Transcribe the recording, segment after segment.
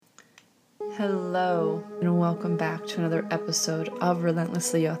Hello, and welcome back to another episode of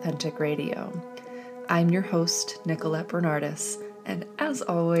Relentlessly Authentic Radio. I'm your host, Nicolette Bernardis, and as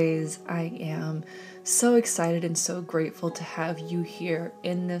always, I am so excited and so grateful to have you here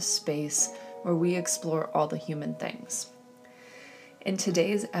in this space where we explore all the human things. In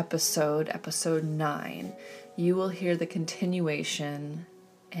today's episode, episode 9, you will hear the continuation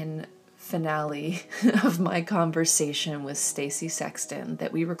and finale of my conversation with Stacy Sexton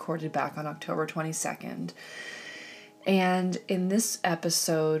that we recorded back on October 22nd. And in this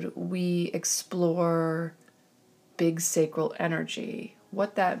episode, we explore big sacral energy,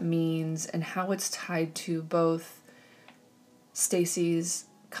 what that means, and how it's tied to both Stacy's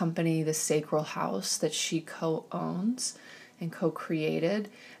company, The Sacral House, that she co-owns and co-created,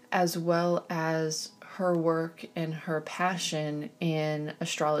 as well as her work and her passion in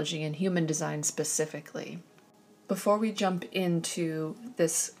astrology and human design specifically. Before we jump into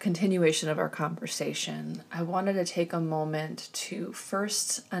this continuation of our conversation, I wanted to take a moment to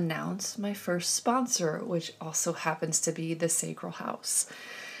first announce my first sponsor, which also happens to be The Sacral House.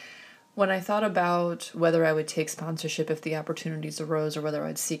 When I thought about whether I would take sponsorship if the opportunities arose or whether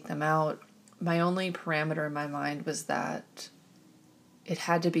I'd seek them out, my only parameter in my mind was that it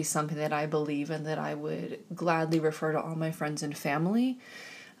had to be something that I believe in, that I would gladly refer to all my friends and family,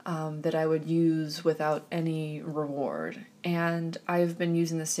 that I would use without any reward. And I've been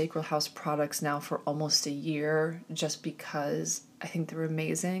using the Sacral House products now for almost a year just because I think they're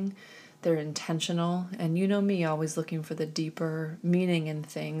amazing. They're intentional. And you know me, always looking for the deeper meaning in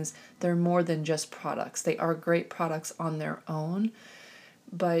things. They're more than just products. They are great products on their own.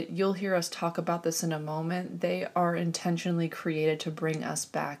 But you'll hear us talk about this in a moment. They are intentionally created to bring us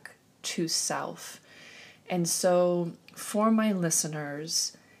back to self. And so for my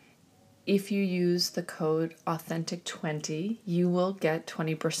listeners, if you use the code AUTHENTIC20, you will get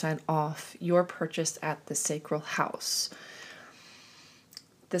 20% off your purchase at the Sacral House.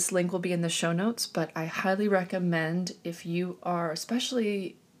 This link will be in the show notes, but I highly recommend, if you are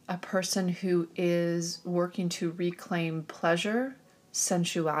especially a person who is working to reclaim pleasure,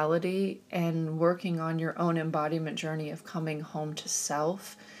 sensuality, and working on your own embodiment journey of coming home to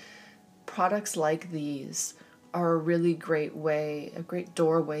self, products like these are a really great way, a great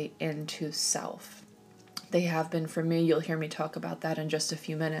doorway into self. They have been for me. You'll hear me talk about that in just a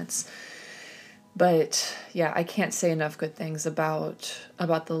few minutes. But yeah, I can't say enough good things about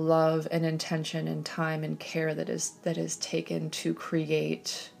the love and intention and time and care that is taken to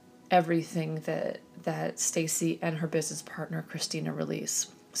create everything that Stacy and her business partner Christina release.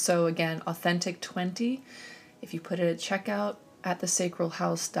 So again, AUTHENTIC20, if you put it at checkout at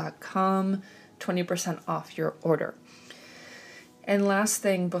thesacralhouse.com, 20% off your order. And last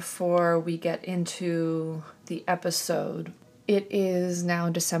thing before we get into the episode, it is now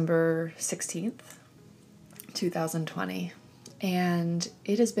December 16th, 2020. And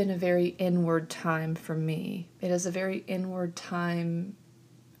it has been a very inward time for me. It is a very inward time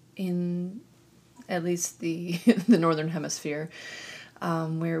in at least the the northern hemisphere,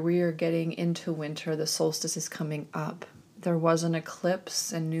 where we are getting into winter. The solstice is coming up. There was an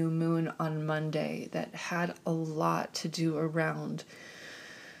eclipse and new moon on Monday that had a lot to do around,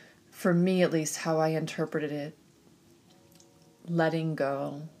 for me at least, how I interpreted it, letting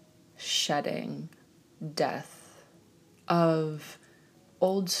go, shedding, death of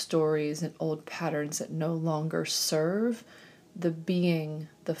old stories and old patterns that no longer serve the being,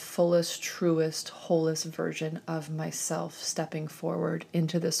 the fullest, truest, wholest version of myself stepping forward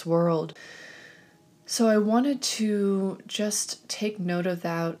into this world. So I wanted to just take note of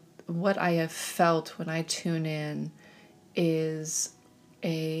that. What I have felt when I tune in is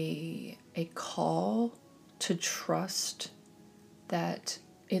a call to trust that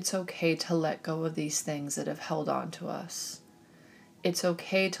it's okay to let go of these things that have held on to us. It's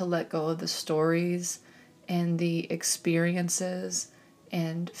okay to let go of the stories and the experiences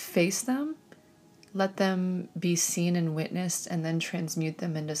and face them, let them be seen and witnessed, and then transmute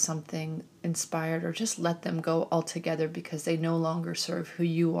them into something inspired, or just let them go altogether because they no longer serve who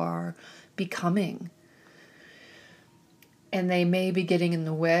you are becoming. And they may be getting in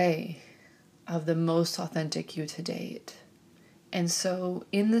the way of the most authentic you to date. And so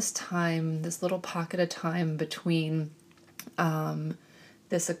in this time, this little pocket of time between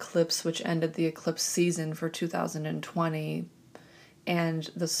this eclipse, which ended the eclipse season for 2020, and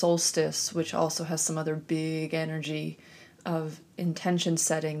the solstice, which also has some other big energy of intention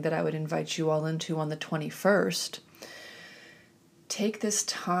setting that I would invite you all into on the 21st, take this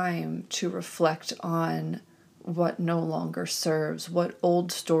time to reflect on what no longer serves, what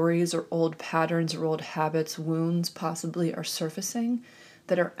old stories or old patterns or old habits, wounds possibly are surfacing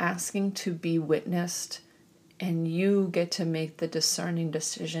that are asking to be witnessed, and you get to make the discerning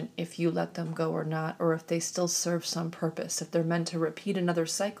decision if you let them go or not, or if they still serve some purpose, if they're meant to repeat another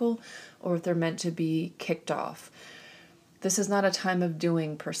cycle, or if they're meant to be kicked off. This is not a time of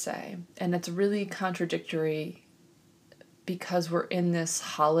doing per se, and it's really contradictory because we're in this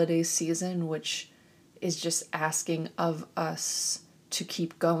holiday season, which is just asking of us to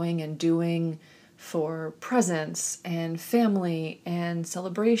keep going and doing for presents and family and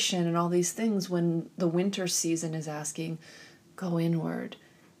celebration and all these things, when the winter season is asking, go inward,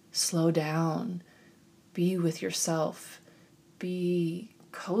 slow down, be with yourself, be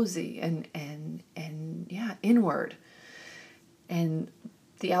cozy and yeah, inward. And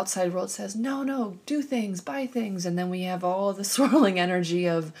the outside world says, no, do things, buy things. And then we have all the swirling energy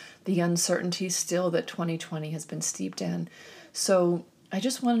of the uncertainty still that 2020 has been steeped in. So I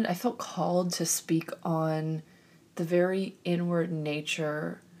felt called to speak on the very inward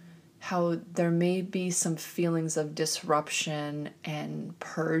nature, how there may be some feelings of disruption and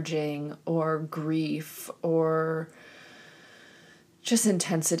purging or grief or just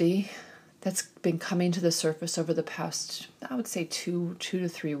intensity that's been coming to the surface over the past, I would say, 2 to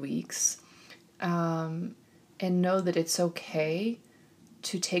 3 weeks. And know that it's okay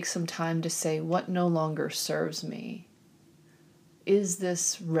to take some time to say, what no longer serves me? Is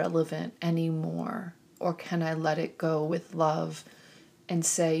this relevant anymore? Or can I let it go with love and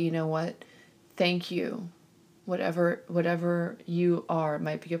say, you know what? Thank you. Whatever you are, it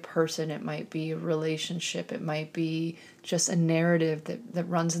might be a person, it might be a relationship, it might be just a narrative that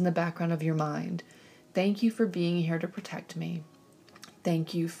runs in the background of your mind. Thank you for being here to protect me.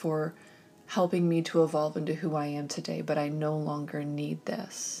 Thank you for helping me to evolve into who I am today, but I no longer need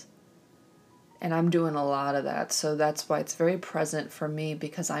this. And I'm doing a lot of that, so that's why it's very present for me,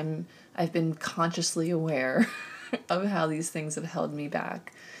 because I've been consciously aware of how these things have held me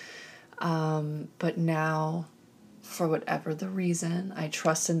back. But now, for whatever the reason, I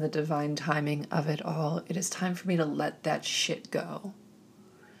trust in the divine timing of it all. It is time for me to let that shit go.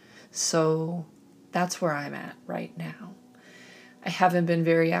 So that's where I'm at right now. I haven't been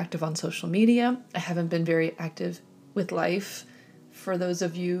very active on social media. I haven't been very active with life. For those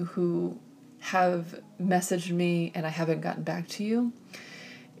of you who have messaged me and I haven't gotten back to you,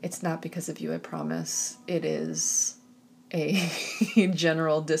 it's not because of you, I promise. It is a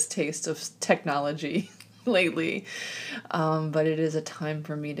general distaste of technology lately. But it is a time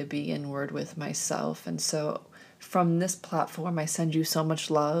for me to be inward with myself. And so from this platform, I send you so much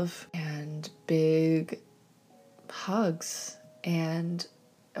love and big hugs and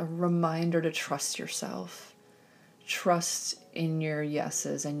a reminder to trust yourself. Trust in your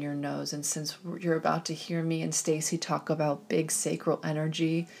yeses and your nos. And since you're about to hear me and Stacy talk about big sacral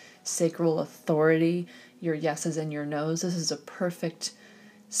energy, sacral authority, your yeses and your nos, this is a perfect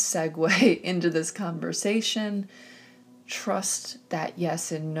segue into this conversation. Trust that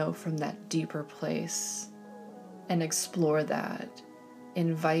yes and no from that deeper place and explore that.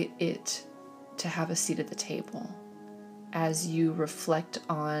 Invite it to have a seat at the table as you reflect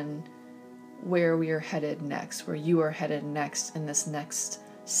on where we are headed next, where you are headed next in this next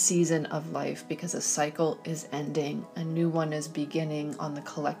season of life, because a cycle is ending, a new one is beginning on the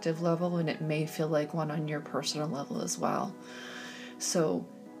collective level, and it may feel like one on your personal level as well. So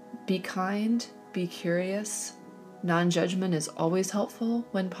be kind, be curious. Non-judgment is always helpful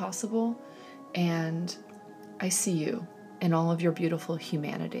when possible, and I see you in all of your beautiful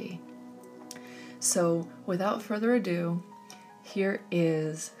humanity. So without further ado, here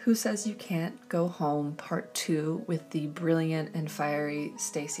is Who Says You Can't Go Home, Part 2 with the brilliant and fiery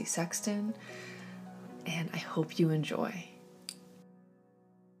Stacy Sexton, and I hope you enjoy.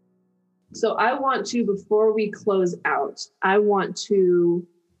 So I want to, before we close out, I want to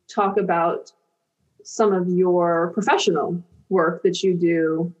talk about some of your professional work that you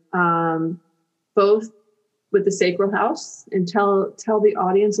do, both with the Sacral House, and tell the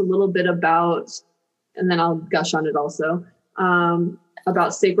audience a little bit about, and then I'll gush on it also,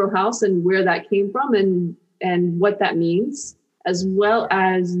 about Sacral House and where that came from and what that means, as well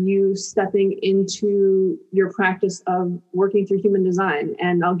as you stepping into your practice of working through human design.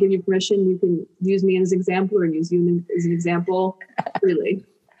 And I'll give you permission. You can use me as an example or use you as an example freely.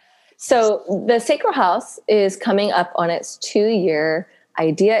 So the Sacral House is coming up on its 2-year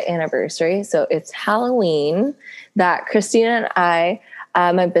idea anniversary. So it's Halloween that Christina and I,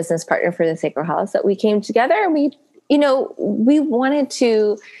 my business partner for the Sacral House, that we came together and we wanted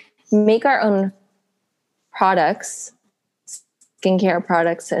to make our own products, skincare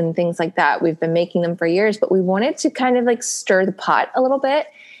products and things like that. We've been making them for years, but we wanted to kind of like stir the pot a little bit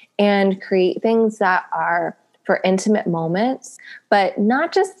and create things that are for intimate moments, but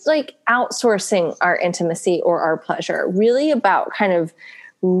not just like outsourcing our intimacy or our pleasure, really about kind of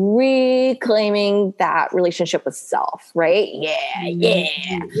reclaiming that relationship with self, right?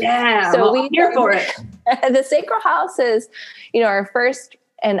 Yeah. So I'm here for it. The Sacral House is, our first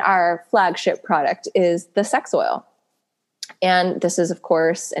and our flagship product is the sex oil. And this is, of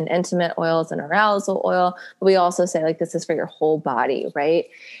course, an intimate oil, it's an arousal oil. But we also say like this is for your whole body, right?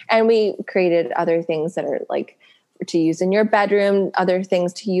 And we created other things that are like to use in your bedroom, other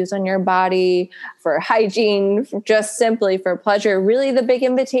things to use on your body for hygiene, just simply for pleasure. Really, the big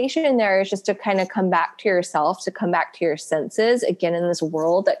invitation there is just to kind of come back to yourself, to come back to your senses again in this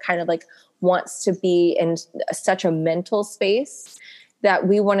world that kind of like wants to be in such a mental space, that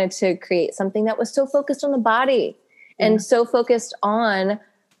we wanted to create something that was so focused on the body and so focused on,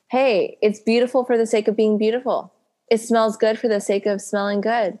 hey, it's beautiful for the sake of being beautiful. It smells good for the sake of smelling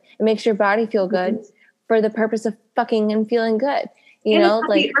good. It makes your body feel good for the purpose of fucking and feeling good. It's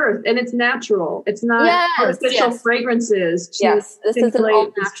like the earth, and it's natural. It's not artificial fragrances. Yes, this is an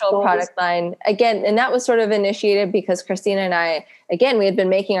all natural product line. Again, and that was sort of initiated because Christina and I, again, we had been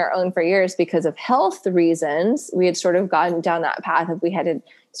making our own for years because of health reasons. We had sort of gotten down that path of we had to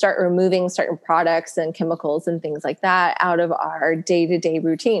start removing certain products and chemicals and things like that out of our day-to-day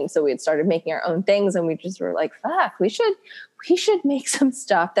routine. So we had started making our own things, and we just were like, fuck, we should make some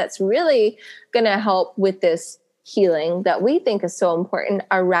stuff that's really going to help with this healing that we think is so important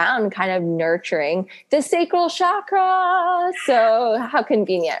around kind of nurturing the sacral chakra. So how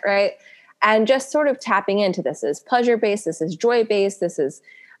convenient, right? And just sort of tapping into this is pleasure-based, this is joy-based, this is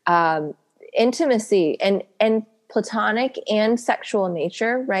intimacy and platonic and sexual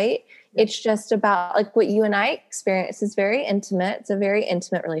nature, right? It's just about like what you and I experience is very intimate. It's a very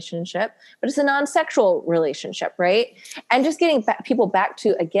intimate relationship, but it's a non-sexual relationship, right? And just getting people back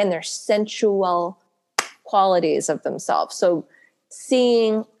to, again, their sensual qualities of themselves. So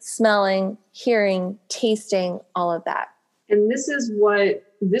seeing, smelling, hearing, tasting, all of that. And this is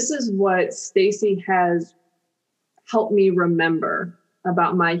what Stacy has helped me remember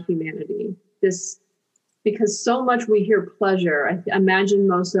about my humanity. Because so much we hear pleasure. I imagine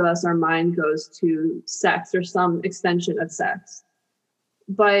most of us, our mind goes to sex or some extension of sex.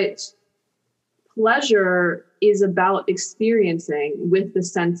 But pleasure is about experiencing with the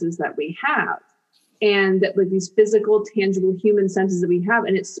senses that we have. And that like these physical, tangible human senses that we have,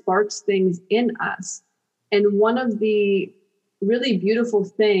 and it sparks things in us. And one of the really beautiful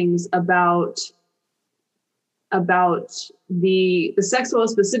things about the sex oil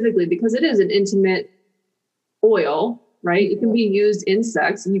specifically, because it is an intimate oil, right? It can be used in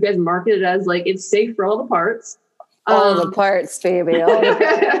sex, and you guys market it as like it's safe for all the parts. All the parts, baby. All the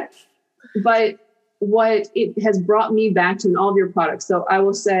parts. But what it has brought me back to in all of your products. So I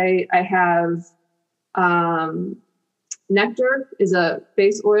will say I have Nectar is a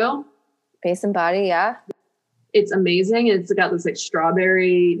face oil. Face and body, yeah. It's amazing. It's got this like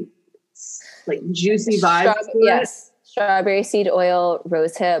strawberry, like juicy vibes. Yes. Strawberry seed oil,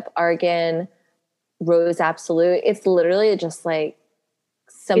 rosehip, argan, rose absolute. It's literally just like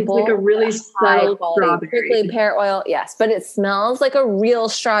simple. It's like a really subtle strawberry. Prickly pear oil, yes. But it smells like a real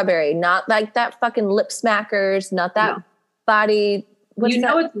strawberry, not like that fucking lip smackers, not that body.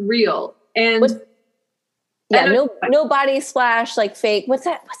 It's real. And no body splash, like fake. What's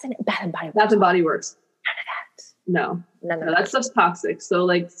that? What's in it? Bath and Body Works. Bath and Body Works. None of that. No, that stuff's toxic. So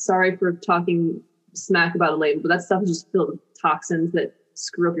like, sorry for talking smack about a label, but that stuff is just filled with toxins that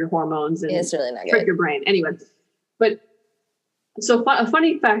screw up your hormones and it's really not trick good. your brain. Anyway, but so a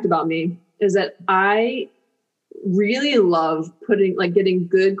funny fact about me is that I really love getting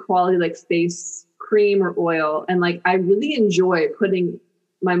good quality like face cream or oil, and like I really enjoy putting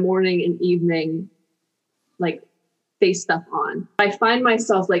my morning and evening like face stuff on. I find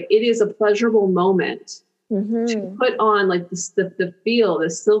myself like it is a pleasurable moment to put on like the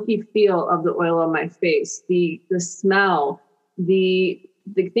silky feel of the oil on my face, the smell, the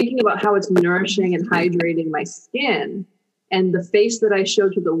thinking about how it's nourishing and hydrating my skin and the face that I show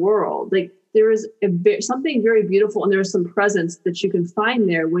to the world. Like there is something very beautiful, and there's some presence that you can find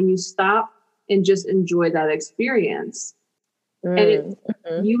there when you stop and just enjoy that experience. And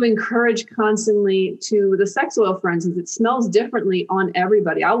you encourage constantly to the sex oil, for instance, it smells differently on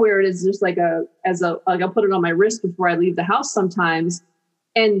everybody. I'll wear it as just like I'll put it on my wrist before I leave the house sometimes.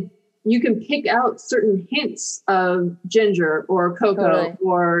 And you can pick out certain hints of ginger or cocoa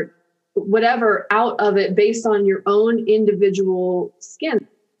or whatever out of it based on your own individual skin.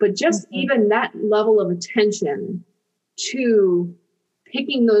 But just even that level of attention to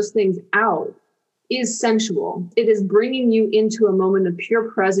picking those things out is sensual. It is bringing you into a moment of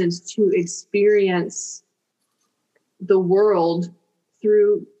pure presence to experience the world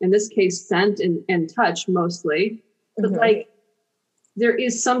through, in this case, scent and touch mostly. But like, there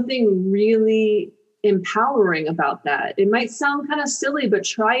is something really empowering about that. It might sound kind of silly, but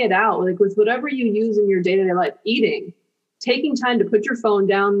try it out. Like with whatever you use in your day-to-day life, eating, taking time to put your phone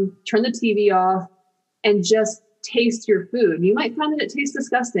down, turn the TV off, and just taste your food. You might find that it tastes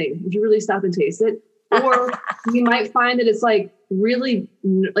disgusting if you really stop and taste it. Or you might find that it's like really,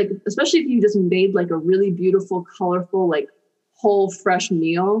 like, especially if you just made like a really beautiful, colorful, like whole fresh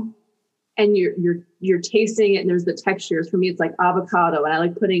meal, and you're tasting it and there's the textures. For me, it's like avocado, and I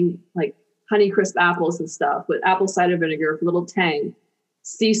like putting like Honeycrisp apples and stuff with apple cider vinegar for a little tang,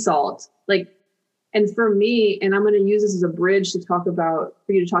 sea salt, like. And for me, and I'm going to use this as a bridge to talk about,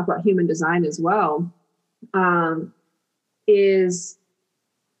 for you to talk about human design as well, is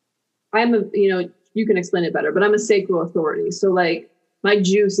I'm a, you can explain it better, but I'm a sacral authority. So like my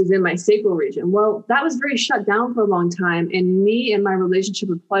juice is in my sacral region. Well, that was very shut down for a long time. And me and my relationship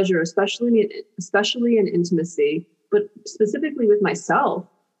with pleasure, especially in intimacy, but specifically with myself,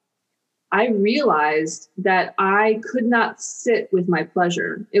 I realized that I could not sit with my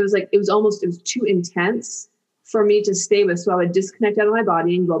pleasure. It was too intense for me to stay with. So I would disconnect out of my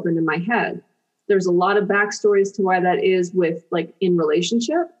body and go up into my head. There's a lot of backstories to why that is with like in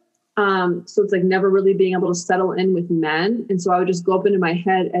relationship. So it's like never really being able to settle in with men. And so I would just go up into my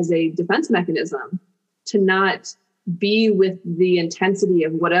head as a defense mechanism to not be with the intensity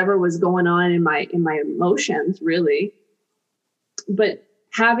of whatever was going on in my emotions, really. But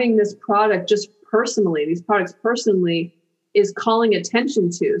having these products personally is calling attention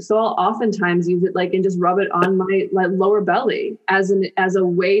to. So I'll oftentimes use it like and just rub it on my lower belly as a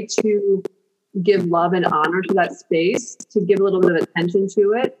way to give love and honor to that space, to give a little bit of attention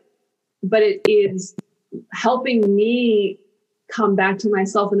to it. But it is helping me come back to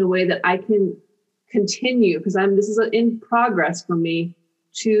myself in a way that I can continue, because this is in progress for me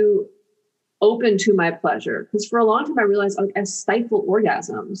to open to my pleasure. Because for a long time I realized I stifle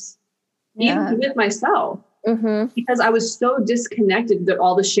orgasms, even with myself, because I was so disconnected with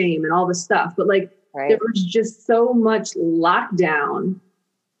all the shame and all the stuff. But like there was just so much lockdown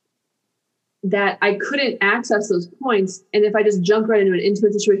that I couldn't access those points. And if I just jumped right into an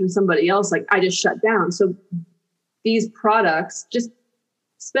intimate situation with somebody else, like I just shut down. So these products, just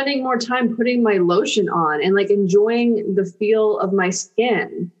spending more time putting my lotion on and like enjoying the feel of my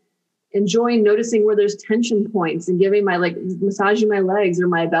skin, enjoying noticing where there's tension points and giving my massaging my legs or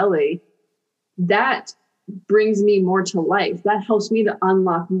my belly, that brings me more to life. That helps me to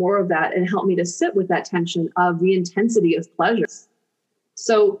unlock more of that and help me to sit with that tension of the intensity of pleasure.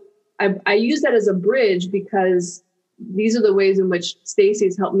 So I use that as a bridge, because these are the ways in which Stacy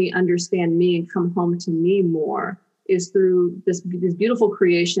has helped me understand me and come home to me more, is through this beautiful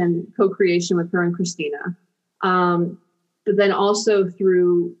co-creation with her and Christina. But then also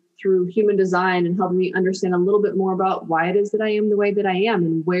through human design and helping me understand a little bit more about why it is that I am the way that I am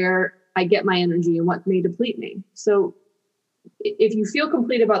and where I get my energy and what may deplete me. So if you feel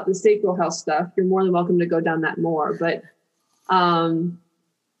complete about the sacral health stuff, you're more than welcome to go down that more. But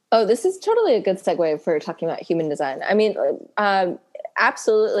this is totally a good segue for talking about human design. I mean,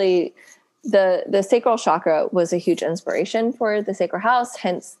 absolutely. The sacral chakra was a huge inspiration for the sacral house,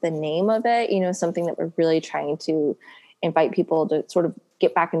 hence the name of it, something that we're really trying to invite people to sort of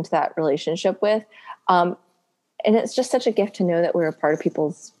get back into that relationship with. And it's just such a gift to know that we're a part of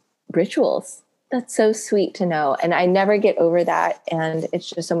people's rituals. That's so sweet to know. And I never get over that. And it's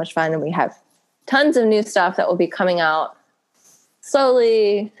just so much fun. And we have tons of new stuff that will be coming out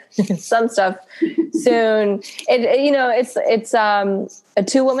slowly, some stuff soon. It's a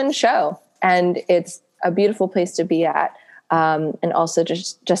 2-woman show, and it's a beautiful place to be at. And also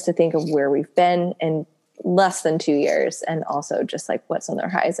just to think of where we've been in less than 2 years, and also just like what's on the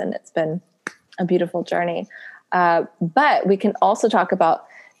horizon. It's been a beautiful journey. But we can also talk about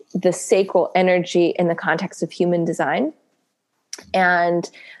the sacral energy in the context of human design. And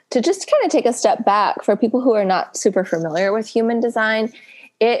to just kind of take a step back, for people who are not super familiar with human design,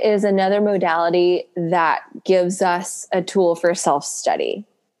 it is another modality that gives us a tool for self-study.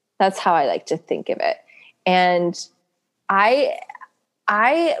 That's how I like to think of it. And I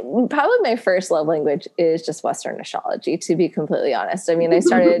probably my first love language is just Western astrology, to be completely honest. I mean,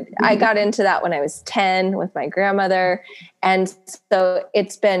 I got into that when I was 10 with my grandmother. And so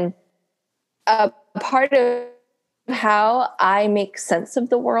it's been a part of how I make sense of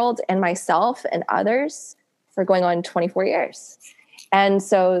the world and myself and others for going on 24 years. And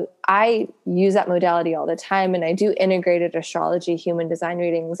so I use that modality all the time, and I do integrated astrology, human design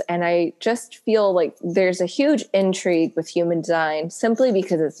readings. And I just feel like there's a huge intrigue with human design simply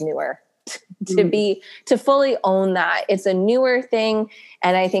because it's newer to fully own that. It's a newer thing.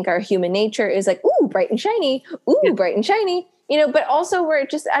 And I think our human nature is like, ooh, bright and shiny, bright and shiny, but also we're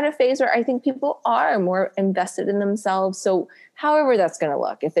just at a phase where I think people are more invested in themselves. So however that's going to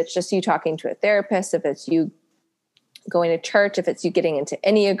look, if it's just you talking to a therapist, if it's you going to church, if it's you getting into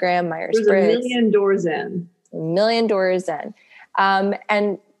Enneagram, Myers-Briggs. There's a million doors in.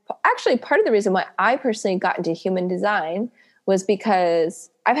 And actually part of the reason why I personally got into human design was because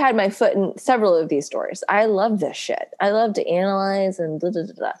I've had my foot in several of these doors. I love this shit. I love to analyze and blah, blah,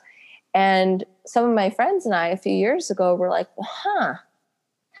 blah, blah. And some of my friends and I a few years ago were like, well,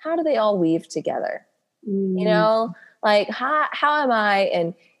 how do they all weave together? Like how am I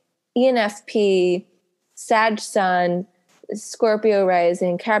an ENFP, Sag Sun, Scorpio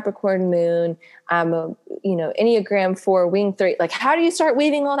rising, Capricorn moon, I'm a, Enneagram 4, wing 3. Like, how do you start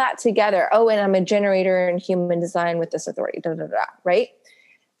weaving all that together? Oh, and I'm a generator in human design with this authority, right?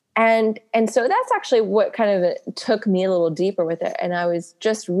 And so that's actually what kind of took me a little deeper with it. And I was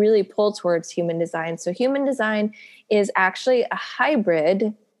just really pulled towards human design. So human design is actually a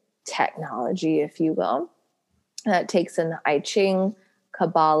hybrid technology, if you will, that takes in the I Ching,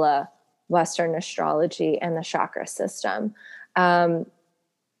 Kabbalah, Western astrology, and the chakra system.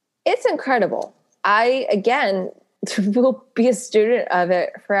 It's incredible. I, again, will be a student of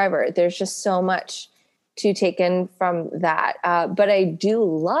it forever. There's just so much to take in from that. But I do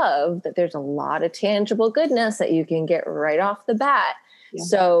love that there's a lot of tangible goodness that you can get right off the bat. Yeah.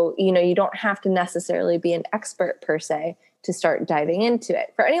 So, you don't have to necessarily be an expert per se to start diving into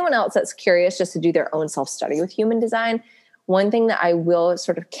it. For anyone else that's curious just to do their own self-study with human design, one thing that I will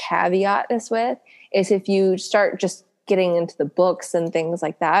sort of caveat this with is if you start just getting into the books and things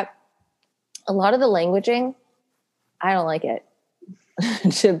like that, a lot of the languaging, I don't like it.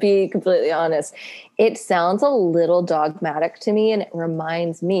 To be completely honest, it sounds a little dogmatic to me, and it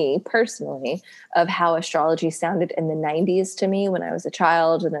reminds me personally of how astrology sounded in the 90s to me when I was a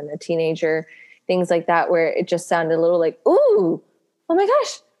child and then a teenager, things like that, where it just sounded a little like, ooh, oh my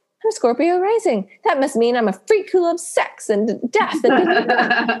gosh, I'm Scorpio rising. That must mean I'm a freak who loves sex and death.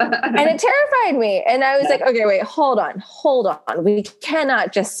 And it terrified me. And I was like, okay, wait, hold on. We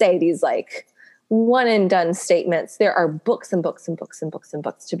cannot just say these like one and done statements. There are books and books and books and books and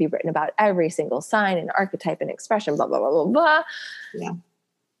books to be written about every single sign and archetype and expression, blah, blah, blah, blah, blah. Yeah.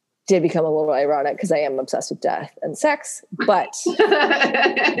 Did become a little ironic because I am obsessed with death and sex, but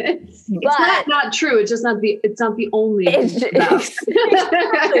it's not true. It's just it's not the only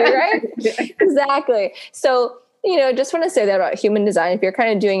exactly, right? Exactly. So, just want to say that about human design. If you're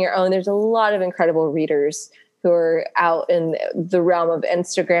kind of doing your own, there's a lot of incredible readers who are out in the realm of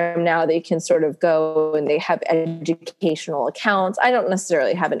Instagram now. They can sort of go and they have educational accounts. I don't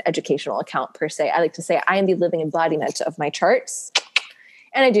necessarily have an educational account per se. I like to say I am the living embodiment of my charts.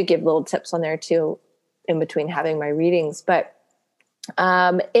 And I do give little tips on there too, in between having my readings. But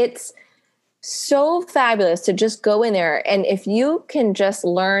it's so fabulous to just go in there. And if you can just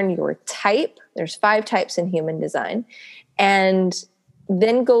learn your type, there's 5 types in human design, and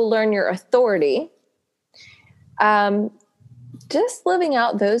then go learn your authority. Just living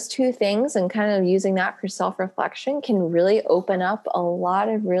out those 2 things and kind of using that for self-reflection can really open up a lot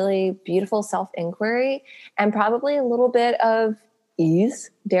of really beautiful self-inquiry and probably a little bit of ease,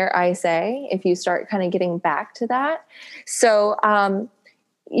 dare I say, if you start kind of getting back to that. So,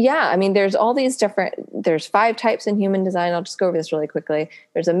 there's all these there's 5 types in human design. I'll just go over this really quickly.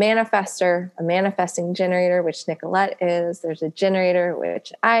 There's a manifester, a manifesting generator, which Nicolette is. There's a generator,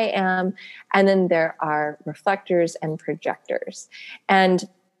 which I am. And then there are reflectors and projectors. And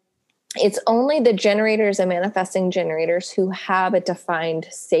it's only the generators and manifesting generators who have a defined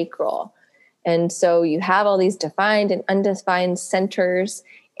sacral. And so you have all these defined and undefined centers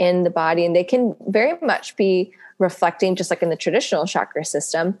in the body, and they can very much be reflecting, just like in the traditional chakra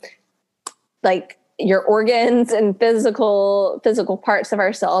system, like your organs and physical parts of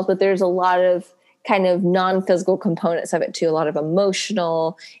ourselves. But there's a lot of kind of non-physical components of it too, a lot of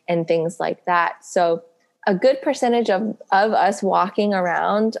emotional and things like that. So a good percentage of us walking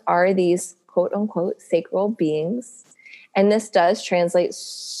around are these quote unquote sacral beings. And this does translate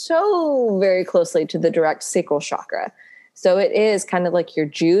so very closely to the direct sacral chakra. So it is kind of like your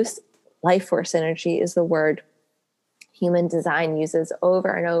juice. Life force energy is the word human design uses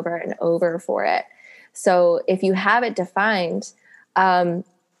over and over and over for it. So if you have it defined,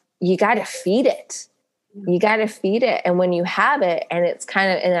 you got to feed it. You got to feed it. And when you have it and it's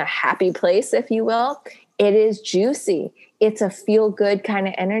kind of in a happy place, if you will, it is juicy. It's a feel good kind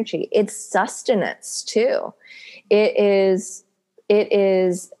of energy. It's sustenance too. It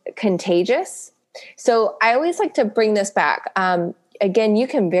is contagious. So I always like to bring this back. again, you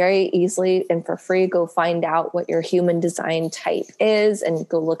can very easily and for free go find out what your human design type is and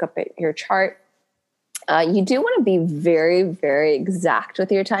go look up at your chart. You do want to be very, very exact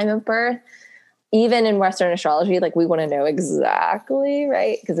with your time of birth. Even in Western astrology, like we want to know exactly,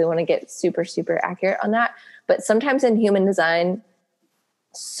 right? Because we want to get super, super accurate on that. But sometimes in human design,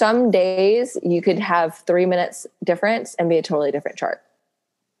 some days you could have 3 minutes difference and be a totally different chart.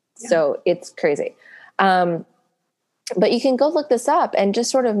 Yeah. So it's crazy. But you can go look this up and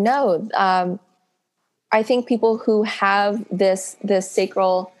just sort of know. I think people who have this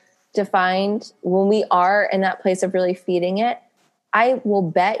sacral defined, when we are in that place of really feeding it, I will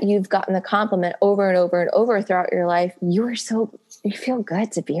bet you've gotten the compliment over and over and over throughout your life. You feel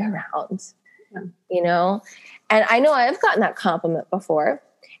good to be around, you know? And I know I've gotten that compliment before,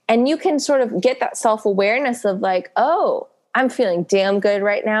 and you can sort of get that self-awareness of like, oh, I'm feeling damn good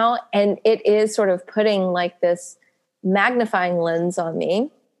right now. And it is sort of putting like this magnifying lens on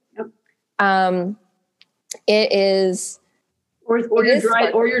me. Yep. It is, or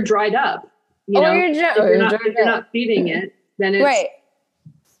you're dried up, you know, if you're not feeding it, then it's right.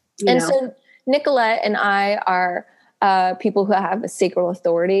 So Nicolette and I are people who have a sacral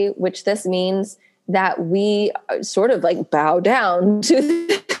authority, which this means that we sort of like bow down to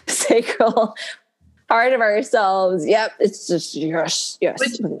the sacral part of ourselves. Yep, it's just yes.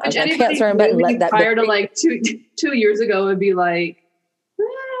 Which anybody prior to like two years ago would be like,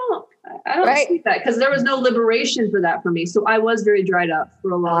 well, I don't see that, because there was no liberation for that for me. So I was very dried up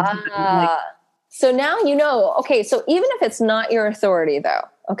for a long time. So now you know, okay, so even if it's not your authority though,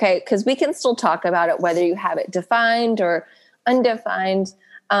 okay, because we can still talk about it, whether you have it defined or undefined.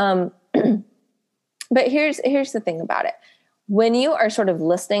 But here's the thing about it. When you are sort of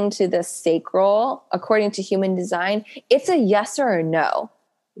listening to this sacral, according to human design, it's a yes or a no.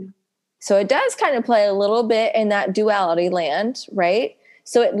 So it does kind of play a little bit in that duality land, right?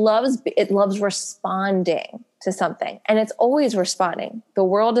 So it loves responding to something, and it's always responding. The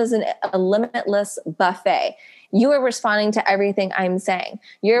world is a limitless buffet. You are responding to everything I'm saying.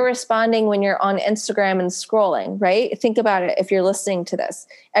 You're responding when you're on Instagram and scrolling, right? Think about it. If you're listening to this,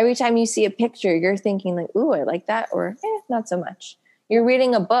 every time you see a picture, you're thinking like, ooh, I like that, or not so much. You're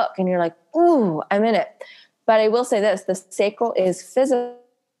reading a book and you're like, ooh, I'm in it. But I will say this, the sacral is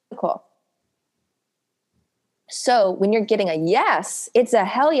physical. So when you're getting a yes, it's a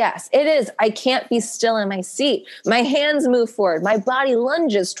hell yes. It is. I can't be still in my seat. My hands move forward. My body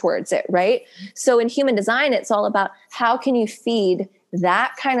lunges towards it, right? So in human design, it's all about how can you feed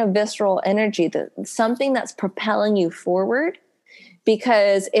that kind of visceral energy, something that's propelling you forward.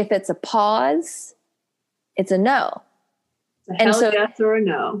 Because if it's a pause, it's a no. A hell yes or a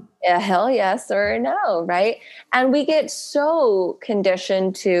no. A hell yes or a no, right? And we get so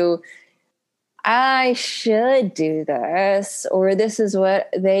conditioned to, I should do this, or this is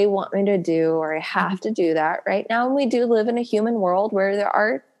what they want me to do, or I have to do that right now. And we do live in a human world where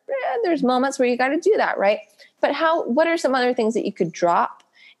there's moments where you got to do that, right? But what are some other things that you could drop?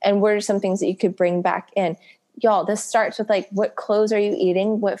 And what are some things that you could bring back in? Y'all, this starts with like, what clothes are you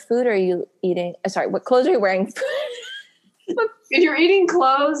eating? What food are you eating? What clothes are you wearing? If you're eating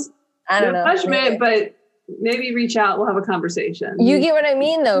clothes, I don't know. Judgment, but maybe reach out. We'll have a conversation. You get what I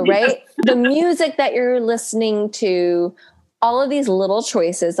mean though, right? The music that you're listening to, all of these little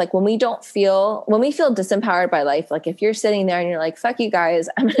choices, like when we feel disempowered by life, like if you're sitting there and you're like, fuck you guys,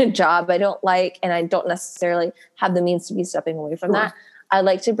 I'm in a job I don't like, and I don't necessarily have the means to be stepping away from that. I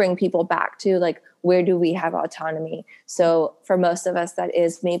like to bring people back to like, where do we have autonomy? So for most of us, that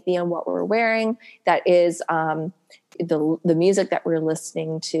is maybe on what we're wearing. That is the music that we're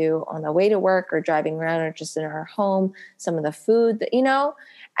listening to on the way to work or driving around or just in our home, some of the food that,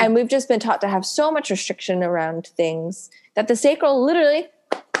 and we've just been taught to have so much restriction around things that the sacral literally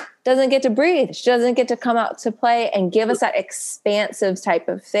doesn't get to breathe. She doesn't get to come out to play and give us that expansive type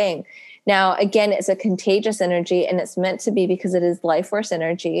of thing. Now, again, it's a contagious energy, and it's meant to be because it is life force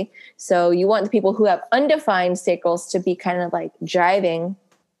energy. So you want the people who have undefined sacrals to be kind of like jiving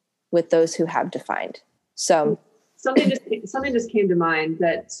with those who have defined. So something just came to mind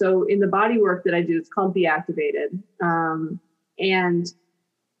that, so in the body work that I do, it's called Be Activated. And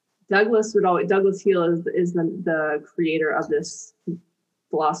Douglas Heel is the creator of this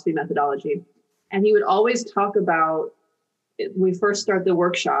philosophy methodology. And he would always talk about, when we first start the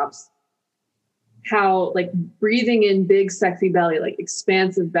workshops, how like breathing in big, sexy belly, like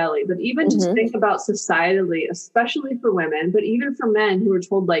expansive belly, but even just think about societally, especially for women, but even for men who are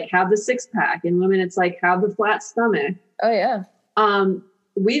told like have the six pack, and women, it's like have the flat stomach. Oh yeah.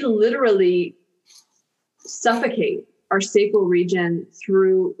 We literally suffocate our sacral region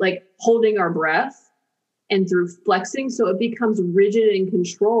through like holding our breath and through flexing. So it becomes rigid and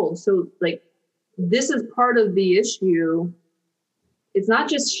controlled. So like, this is part of the issue. It's not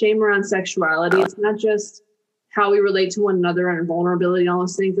just shame around sexuality. It's not just how we relate to one another and vulnerability and all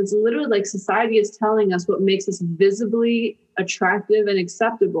those things. It's literally like society is telling us what makes us visibly attractive and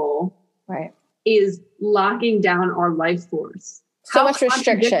acceptable, right, is locking down our life force. So much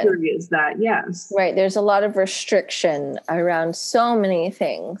restriction. Is that? Yes. Right. There's a lot of restriction around so many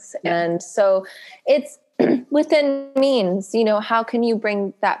things. Yeah. And so it's within means, how can you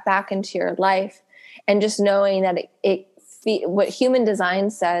bring that back into your life? And just knowing that what human design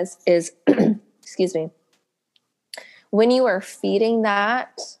says is, excuse me, when you are feeding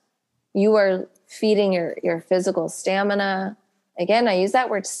that, you are feeding your physical stamina. Again, I use that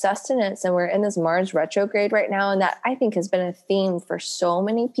word sustenance, and we're in this Mars retrograde right now. And that, I think, has been a theme for so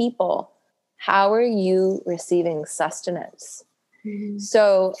many people. How are you receiving sustenance? Mm-hmm.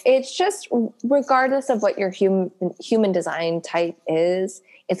 So it's just, regardless of what your human design type is,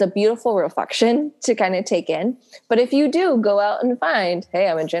 it's a beautiful reflection to kind of take in. But if you do go out and find, hey,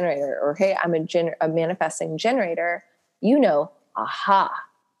 I'm a generator, or hey, I'm a manifesting generator, aha,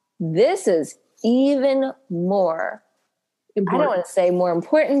 this is even more important. I don't want to say more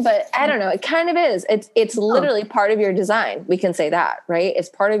important, but I don't know. It kind of is. It's literally part of your design. We can say that, right? It's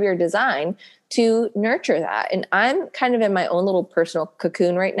part of your design to nurture that. And I'm kind of in my own little personal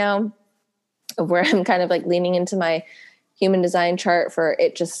cocoon right now, of where I'm kind of like leaning into my human design chart for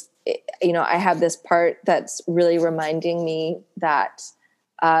it. I have this part that's really reminding me that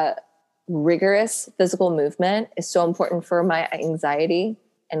rigorous physical movement is so important for my anxiety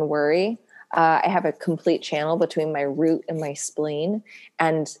and worry. I have a complete channel between my root and my spleen.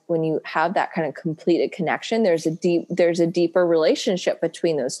 And when you have that kind of completed connection, there's a deeper relationship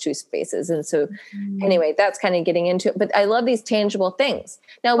between those two spaces. And so anyway, that's kind of getting into it. But I love these tangible things.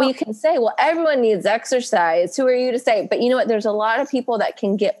 Now we can say, well, everyone needs exercise. Who are you to say? But you know what? There's a lot of people that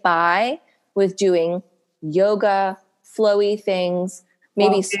can get by with doing yoga, flowy things,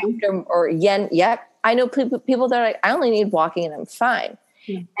 maybe softer or yen. Yep. I know people that are like, I only need walking and I'm fine.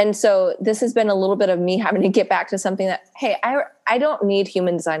 Yeah. And so this has been a little bit of me having to get back to something that, hey, I don't need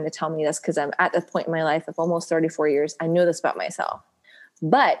human design to tell me this, because I'm at the point in my life of almost 34 years. I know this about myself,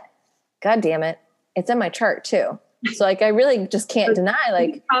 but God damn it, it's in my chart too. So like, I really just can't deny,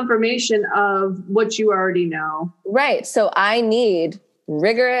 like, confirmation of what you already know. Right. So I need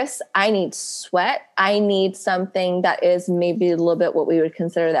rigorous, I need sweat. I need something that is maybe a little bit what we would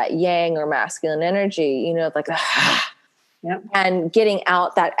consider that yang or masculine energy, like Yep. And getting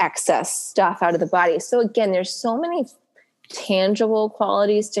out that excess stuff out of the body. So again, there's so many tangible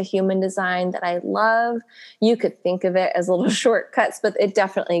qualities to human design that I love. You could think of it as little shortcuts, but it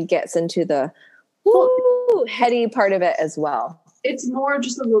definitely gets into the heady part of it as well. It's more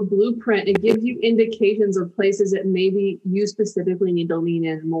just of a blueprint. It gives you indications of places that maybe you specifically need to lean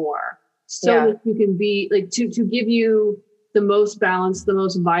in more, so that you can be like, to give you the most balance, the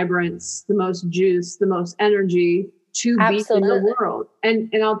most vibrance, the most juice, the most energy to be in the world. And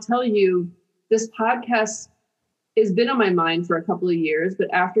I'll tell you, this podcast has been on my mind for a couple of years,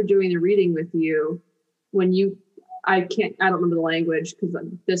 but after doing the reading with you, I don't remember the language, because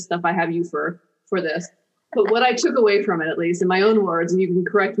this stuff I have you for this, but what I took away from it, at least in my own words, and you can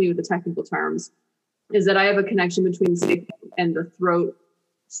correct me with the technical terms, is that I have a connection between sacrum and the throat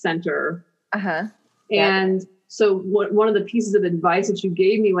center. And so one of the pieces of advice that you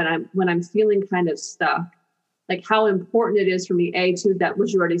gave me when I'm feeling kind of stuck, like how important it is for me, to that,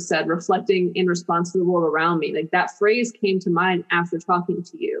 which you already said, reflecting in response to the world around me. Like that phrase came to mind after talking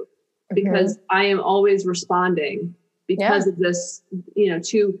to you, because I am always responding because of this,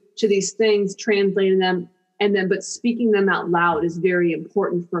 to these things, translating them, but speaking them out loud is very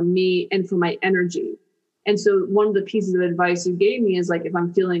important for me and for my energy. And so one of the pieces of advice you gave me is like, if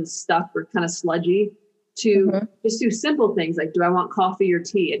I'm feeling stuck or kind of sludgy, to just do simple things like, do I want coffee or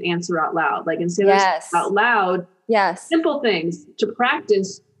tea, and answer out loud. Like instead of out loud, simple things to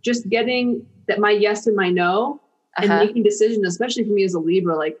practice, just getting that my yes and my no, and making decisions, especially for me as a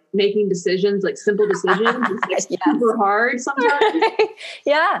Libra, like making decisions, like simple decisions, it's like super hard sometimes.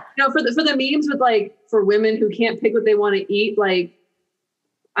 For the memes with like, for women who can't pick what they want to eat, like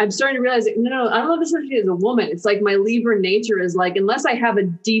I'm starting to realize, no, I don't know if this is as a woman. It's like my Libra nature is like, unless I have a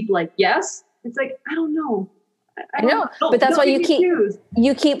deep, like, yes, it's like, I don't know. I know, but that's why you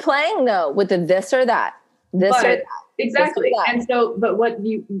keep playing though with the this or that, or that. Exactly. This or that. And so, but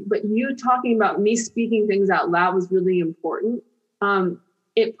you talking about me speaking things out loud was really important.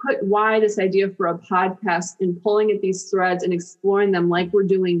 It put why this idea for a podcast and pulling at these threads and exploring them like we're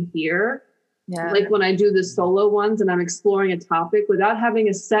doing here. Yeah. Like when I do the solo ones and I'm exploring a topic without having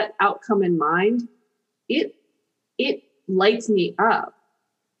a set outcome in mind, it lights me up.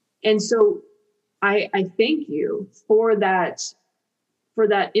 And so I thank you for that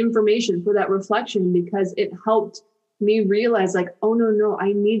information, for that reflection, because it helped me realize like, oh no,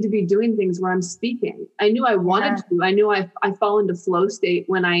 I need to be doing things where I'm speaking. I knew I wanted to. I knew I fall into flow state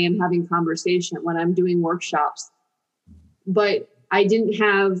when I am having conversation, when I'm doing workshops, but I didn't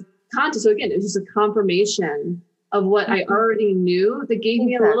have content. So again, it was just a confirmation of what I already knew that gave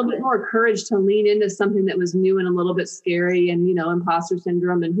me a little bit more courage to lean into something that was new and a little bit scary, and, you know, imposter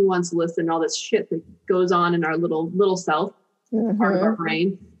syndrome and who wants to listen, all this shit that goes on in our little self part of our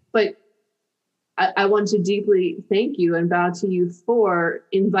brain. But I want to deeply thank you and bow to you for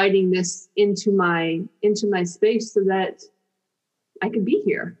inviting this into my space so that I could be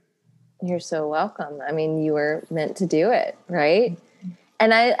here. You're so welcome. I mean, you were meant to do it, right?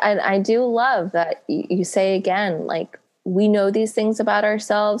 And I do love that you say again, like, we know these things about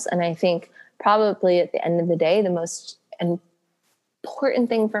ourselves. And I think probably at the end of the day, the most important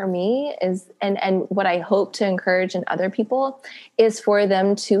thing for me is, and what I hope to encourage in other people, is for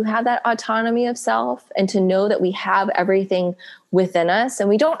them to have that autonomy of self and to know that we have everything within us and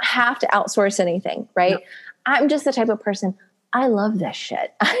we don't have to outsource anything, right? Yep. I'm just the type of person, I love this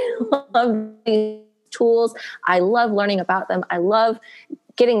shit. I love these tools. I love learning about them. I love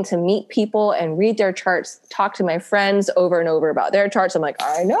getting to meet people and read their charts, talk to my friends over and over about their charts. I'm like,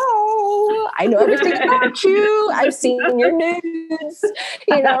 I know everything about you. I've seen your nudes,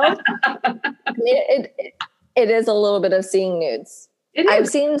 you know. I mean, it is a little bit of seeing nudes. I've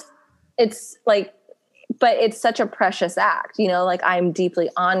seen, it's like, but it's such a precious act, you know, like I'm deeply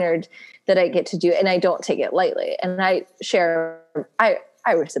honored that I get to do it, and I don't take it lightly. And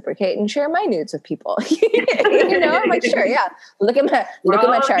I reciprocate and share my nudes with people. You know, I'm like, sure, yeah. Look at my chart. We're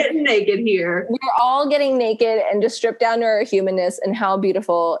all getting naked here. We're all getting naked and just stripped down to our humanness, and how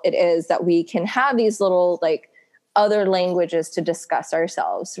beautiful it is that we can have these little like other languages to discuss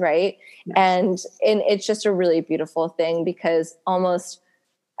ourselves, right? Yes. And it's just a really beautiful thing, because almost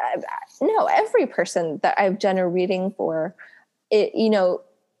every person that I've done a reading for, it, you know,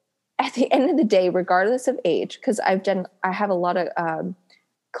 at the end of the day, regardless of age, because I have a lot of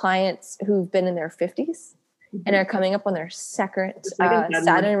clients who've been in their 50s and are coming up on their second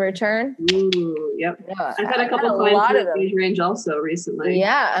Saturn return. Ooh, yep. Yeah, I've had a couple clients in the age range also recently.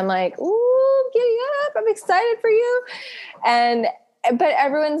 Yeah, I'm like, ooh, giddy up! I'm excited for you. But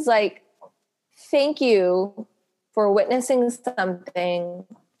everyone's like, thank you for witnessing something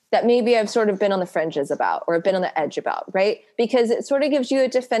that maybe I've sort of been on the fringes about or been on the edge about, right? Because it sort of gives you a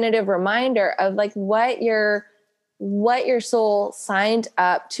definitive reminder of like what your soul signed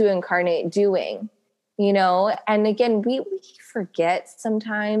up to incarnate doing, you know? And again, we forget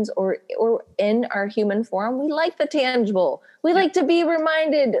sometimes, or in our human form, we like the tangible. We like to be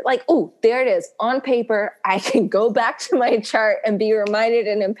reminded like, oh, there it is on paper. I can go back to my chart and be reminded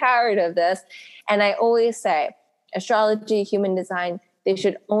and empowered of this. And I always say, astrology, human design, they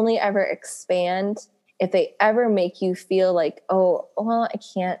should only ever expand if they ever make you feel like, oh, well, I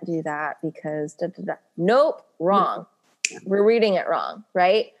can't do that because da, da, da. Nope, wrong. Yeah. We're reading it wrong,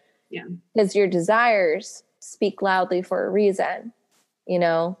 right? Yeah. Because your desires speak loudly for a reason, you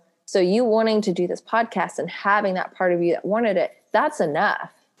know? So you wanting to do this podcast and having that part of you that wanted it, that's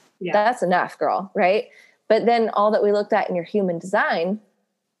enough. Yeah. That's enough, girl, right? But then all that we looked at in your human design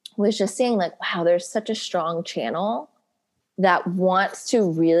was just seeing like, wow, there's such a strong channel that wants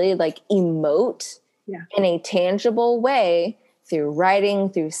to really like emote in a tangible way through writing,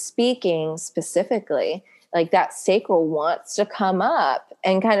 through speaking specifically. Like that sacral wants to come up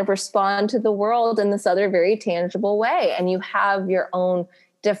and kind of respond to the world in this other very tangible way. And you have your own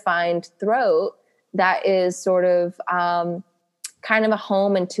defined throat that is sort of kind of a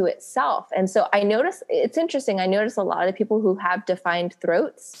home into itself. And so I notice, it's interesting, I notice a lot of people who have defined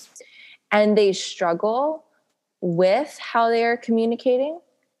throats and they struggle with how they are communicating,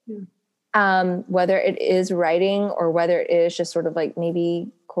 whether it is writing or whether it is just sort of like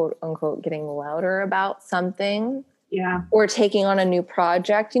maybe quote unquote getting louder about something, or taking on a new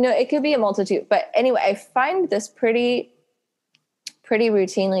project. You know, it could be a multitude. But anyway, I find this pretty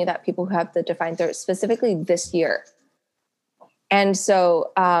routinely that people who have the defined throat, specifically this year. And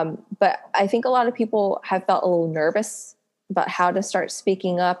so, but I think a lot of people have felt a little nervous about how to start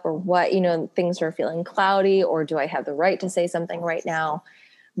speaking up, or what, you know, things are feeling cloudy, or do I have the right to say something right now?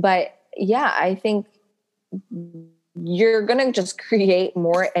 But yeah, I think you're going to just create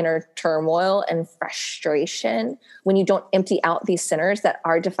more inner turmoil and frustration when you don't empty out these centers that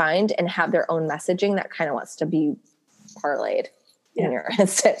are defined and have their own messaging that kind of wants to be parlayed in your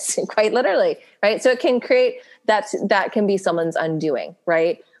instance, quite literally, right? So it can create that can be someone's undoing,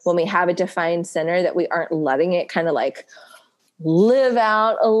 right? when we have a defined center, that we aren't letting it kind of like live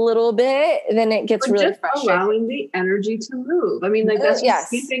out a little bit, then it gets really just frustrating. Allowing the energy to move. I mean, like that's just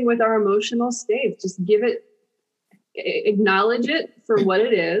keeping with our emotional states. Just acknowledge it for what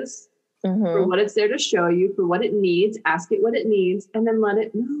it is, for what it's there to show you, for what it needs, ask it what it needs, and then let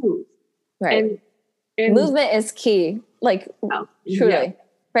it move. Right. And movement is key. Like truly,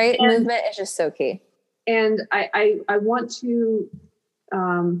 right? And movement is just so key. And I want to,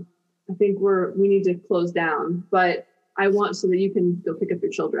 I think we need to close down, but I want so that you can go pick up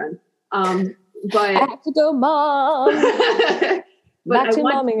your children. But I have to go, Mom. Back to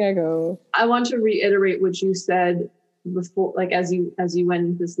momming I go. I want to reiterate what you said before, like as you went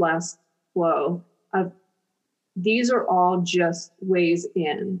into this last flow of, these are all just ways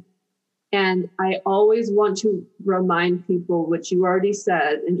in. And I always want to remind people what you already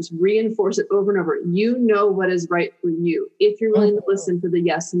said and just reinforce it over and over. You know what is right for you. If you're willing to listen to the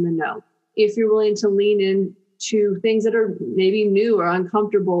yes and the no, if you're willing to lean into things that are maybe new or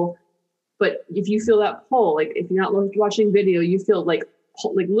uncomfortable, but if you feel that pull, like if you're not watching video, you feel like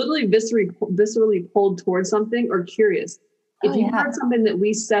literally viscerally pulled towards something or curious. If you heard something that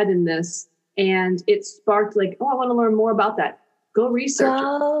we said in this and it sparked like, oh, I want to learn more about that, go research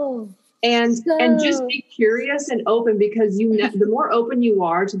it. And just be curious and open, because the more open you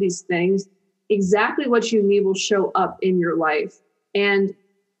are to these things, exactly what you need will show up in your life. And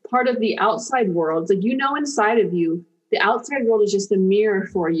part of the outside world, like, inside of you, the outside world is just a mirror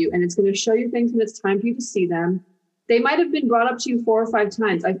for you, and it's going to show you things when it's time for you to see them. They might have been brought up to you 4 or 5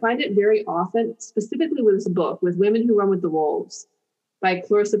 times. I find it very often, specifically with this book, with Women Who Run with the Wolves by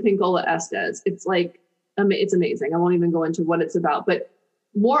Clarissa Pinkola Estes. It's like, it's amazing. I won't even go into what it's about, but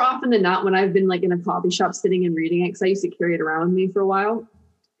more often than not, when I've been like in a coffee shop sitting and reading it, because I used to carry it around with me for a while,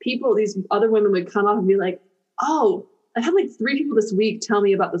 these other women would come up and be like, oh, I had like 3 people this week tell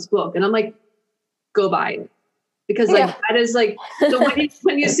me about this book. And I'm like, go buy it. Because that is like, so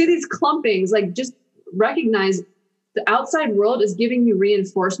when you see these clumpings, like, just recognize the outside world is giving you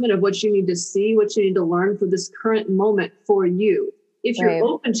reinforcement of what you need to see, what you need to learn for this current moment for you. If you're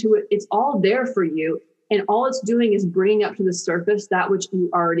open to it, it's all there for you. And all it's doing is bringing up to the surface that which you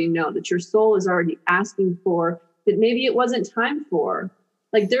already know, that your soul is already asking for, that maybe it wasn't time for.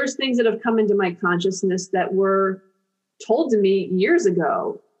 Like, there's things that have come into my consciousness that were told to me years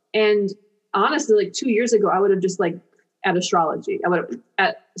ago. And honestly, like 2 years ago, I would have just like at astrology, I would have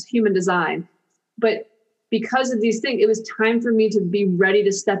at human design. But because of these things, it was time for me to be ready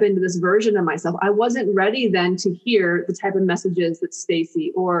to step into this version of myself. I wasn't ready then to hear the type of messages that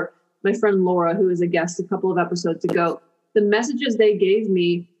Stacy or my friend Laura, who was a guest a couple of episodes ago, the messages they gave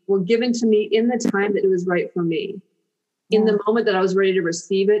me were given to me in the time that it was right for me, in the moment that I was ready to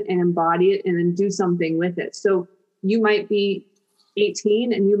receive it and embody it and then do something with it. So you might be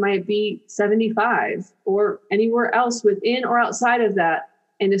 18 and you might be 75 or anywhere else within or outside of that.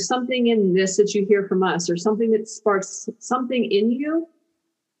 And if something in this that you hear from us or something that sparks something in you,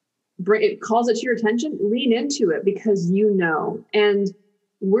 it calls it to your attention, lean into it, because and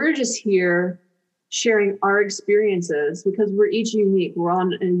we're just here sharing our experiences because we're each unique. We're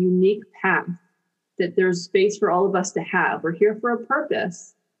on a unique path that there's space for all of us to have. We're here for a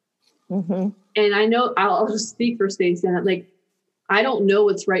purpose. And I know I'll just speak for Stacey, and like, I don't know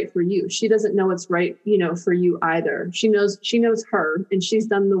what's right for you. She doesn't know what's right, for you either. She knows her, and she's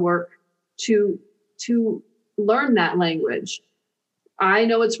done the work to learn that language. I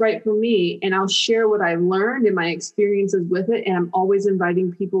know what's right for me, and I'll share what I've learned and my experiences with it. And I'm always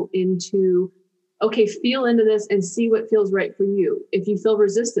inviting people into, okay, feel into this and see what feels right for you. If you feel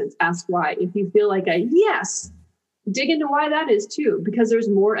resistance, ask why. If you feel like yes, dig into why that is too, because there's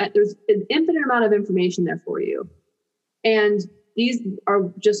an infinite amount of information there for you. And these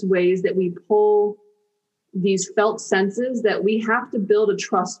are just ways that we pull these felt senses that we have to build a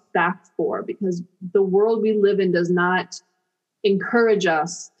trust back for, because the world we live in does not encourage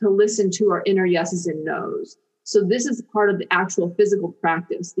us to listen to our inner yeses and nos. So this is part of the actual physical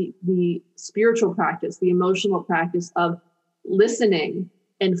practice, the spiritual practice, the emotional practice of listening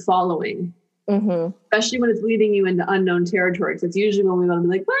and following, especially when it's leading you into unknown territory. Because it's usually when we want to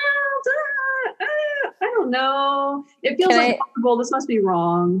be like, well, I don't know. It feels uncomfortable. This must be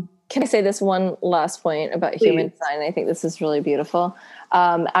wrong. Can I say this one last point about human design? I think this is really beautiful.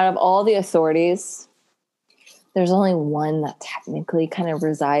 Out of all the authorities, there's only one that technically kind of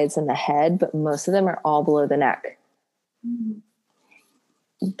resides in the head, but most of them are all below the neck.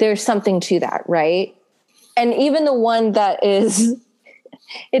 There's something to that, right? And even the one that is,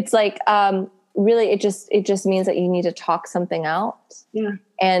 it's like, really, it just means that you need to talk something out. Yeah.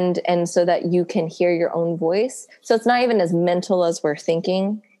 And so that you can hear your own voice. So it's not even as mental as we're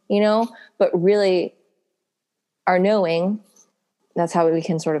thinking. but really our knowing, that's how we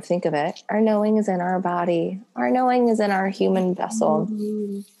can sort of think of it. Our knowing is in our body. Our knowing is in our human vessel.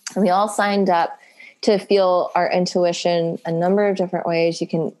 And we all signed up to feel our intuition a number of different ways. You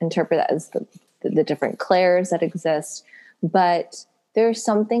can interpret that as the different clairs that exist, but there's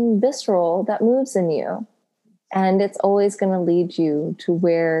something visceral that moves in you, and it's always going to lead you to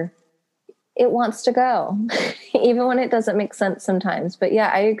where it wants to go, even when it doesn't make sense sometimes. But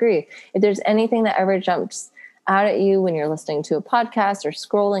yeah, I agree. If there's anything that ever jumps out at you when you're listening to a podcast or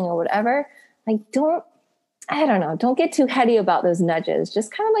scrolling or whatever, like don't get too heady about those nudges.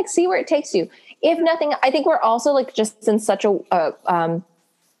 Just kind of like see where it takes you. If nothing, I think we're also like just in such an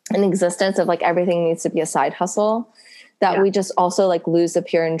existence of like everything needs to be a side hustle that we just also like lose the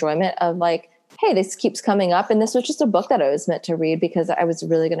pure enjoyment of like, hey, this keeps coming up. And this was just a book that I was meant to read because I was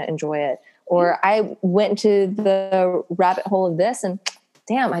really going to enjoy it. Or I went into the rabbit hole of this and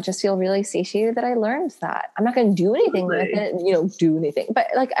damn, I just feel really satiated that I learned that. I'm not going to do anything with it, do anything. But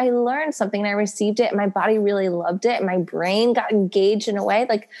like I learned something and I received it and my body really loved it. And my brain got engaged in a way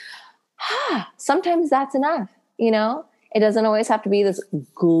like, sometimes that's enough, It doesn't always have to be this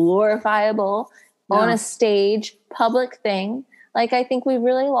glorifiable on a stage public thing. Like I think we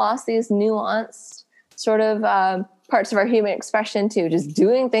really lost these nuanced sort of parts of our human expression too, just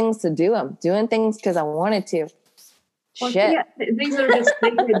doing things to do them, doing things because I wanted to. Well, shit. Yeah, things that are just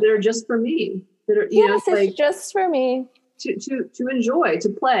sacred, that are just for me. That are, it's just for me to enjoy, to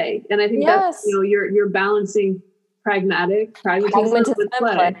play. And I think that's you're balancing pragmatism with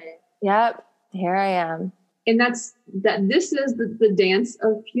play. Yep, here I am. And this is the dance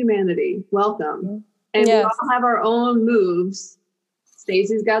of humanity. Welcome. And we all have our own moves.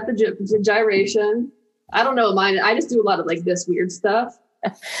 Stacey's got the gyration. I don't know mine. I just do a lot of like this weird stuff.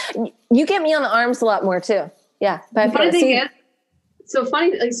 You get me on the arms a lot more too. Yeah. But funny thing is, so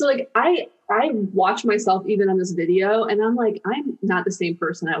funny. Like, I watch myself even on this video and I'm like, I'm not the same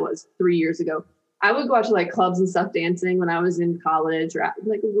person I was 3 years ago. I would go out to like clubs and stuff dancing when I was in college or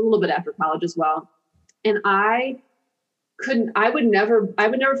like a little bit after college as well. And I would never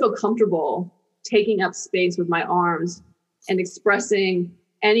feel comfortable taking up space with my arms and expressing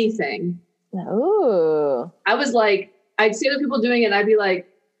anything. Oh, I was like, I'd see other people doing it and I'd be like,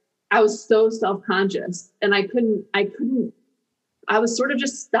 I was so self-conscious and I was sort of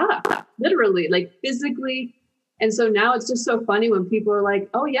just stuck, literally, like physically. And so now it's just so funny when people are like,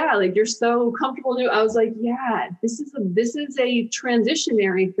 oh yeah, like you're so comfortable. I was like, yeah, this is a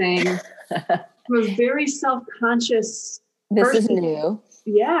transitionary thing from a very self-conscious person. This is new.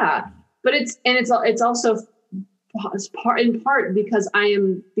 Yeah. But it's also in part because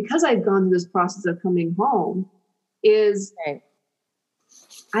I've gone through this process of coming home is right.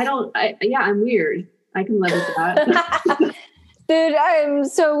 I'm weird. I can live with that. Dude, I'm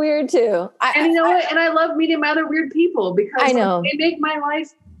so weird too. And you know what? And I love meeting my other weird people because I know they make my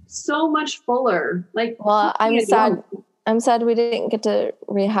life so much fuller. Like, well, I'm sad we didn't get to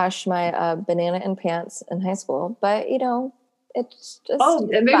rehash my banana in pants in high school, but it's just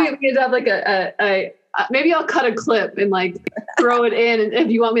maybe we could have like a maybe I'll cut a clip and like throw it in. And if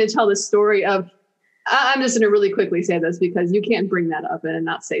you want me to tell the story of, I'm just going to really quickly say this because you can't bring that up and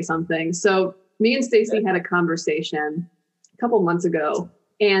not say something. So me and Stacey had a conversation a couple months ago,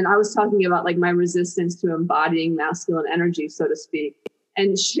 and I was talking about like my resistance to embodying masculine energy, so to speak.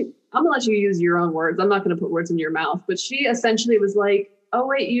 And I'm gonna let you use your own words. I'm not going to put words in your mouth, but she essentially was like, oh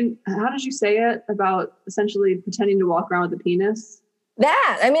wait, how did you say it about essentially pretending to walk around with a penis?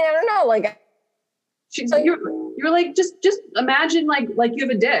 I don't know. Like, you're like, just imagine like you have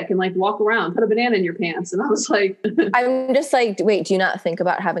a dick and like walk around, put a banana in your pants. And I was like, I'm just like, wait, do you not think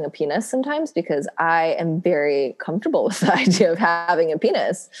about having a penis sometimes? Because I am very comfortable with the idea of having a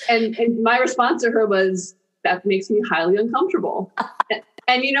penis. And my response to her was, that makes me highly uncomfortable.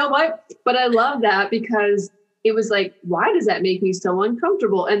 And you know what? But I love that because it was like, why does that make me so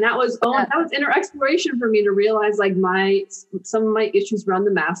uncomfortable? And that was inner exploration for me to realize like some of my issues around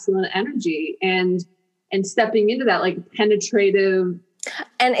the masculine energy and stepping into that like penetrative.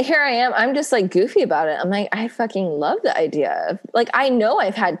 And here I am, I'm just like goofy about it. I'm like, I fucking love the idea of like, I know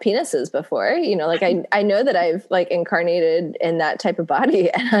I've had penises before, like I know that I've like incarnated in that type of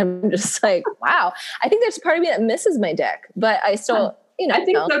body. And I'm just like, wow, I think there's part of me that misses my dick, but I still, I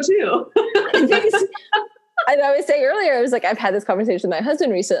think so too. I was saying earlier, I was like, I've had this conversation with my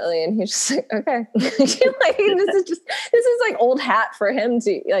husband recently, and he's just like, okay, like, this is like old hat for him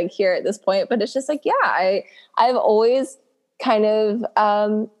to like hear at this point. But it's just like, yeah, I've always kind of,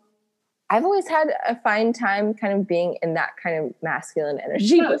 I've always had a fine time kind of being in that kind of masculine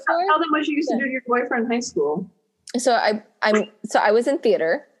energy. Tell them what you used to do to your boyfriend in high school. So I was in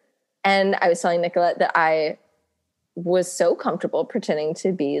theater. And I was telling Nicolette that I was so comfortable pretending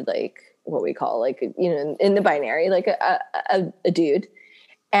to be like what we call like, in the binary, like a dude.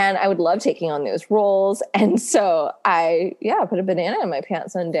 And I would love taking on those roles. And so I put a banana in my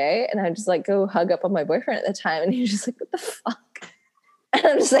pants one day, and I just like go hug up on my boyfriend at the time. And he was just like, what the fuck? And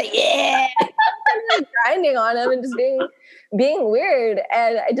I'm just like, yeah, I'm like grinding on him and just being weird.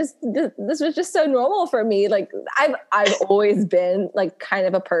 And this was just so normal for me. Like I've always been like kind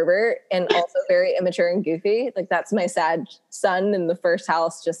of a pervert and also very immature and goofy. Like that's my sad son in the first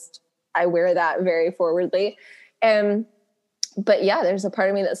house. Just, I wear that very forwardly. But yeah, there's a part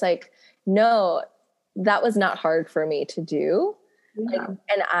of me that's like, no, that was not hard for me to do. Yeah.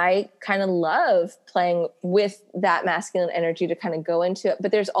 And I kind of love playing with that masculine energy to kind of go into it.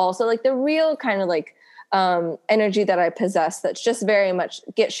 But there's also like the real kind of like energy that I possess that's just very much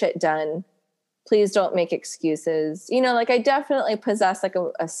get shit done. Please don't make excuses. Like I definitely possess like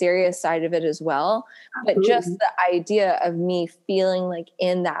a serious side of it as well. Absolutely. But just the idea of me feeling like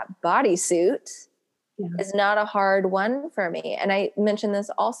in that bodysuit is not a hard one for me. And I mentioned this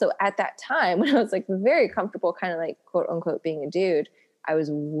also at that time when I was like very comfortable kind of like quote unquote being a dude. I was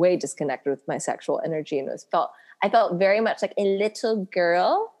way disconnected with my sexual energy and I felt very much like a little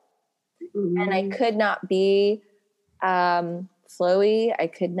girl. Mm-hmm. And I could not be flowy. I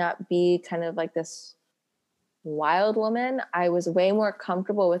could not be kind of like this wild woman. I was way more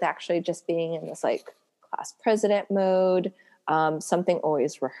comfortable with actually just being in this like class president mode. Something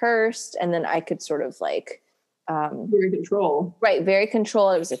always rehearsed, and then I could sort of like very control. Right, very control.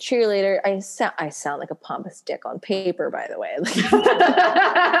 I was a cheerleader. I sound like a pompous dick on paper, by the way.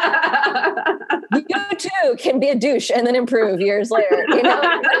 You too can be a douche and then improve years later.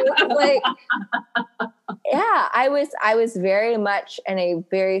 Like yeah, I was very much in a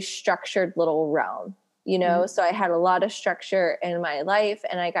very structured little realm. Mm-hmm. So I had a lot of structure in my life,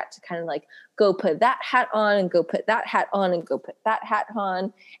 and I got to kind of like go put that hat on and go put that hat on and go put that hat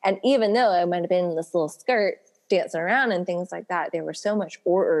on. And even though I might have been in this little skirt dancing around and things like that, there was so much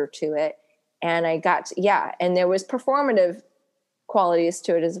order to it. And I got to, and there was performative qualities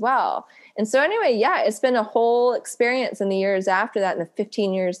to it as well. And so anyway, it's been a whole experience in the years after that, and the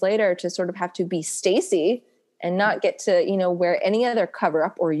 15 years later, to sort of have to be Stacy and not get to, wear any other cover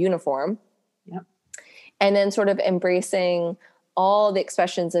up or uniform. Yep. And then sort of embracing all the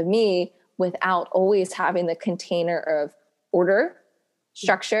expressions of me without always having the container of order,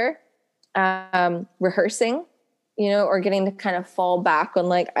 structure, rehearsing, or getting to kind of fall back on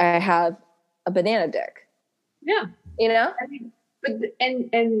like, I have a banana dick. Yeah. I mean, but,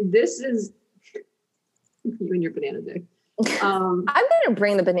 and this is you and your banana dick. I'm going to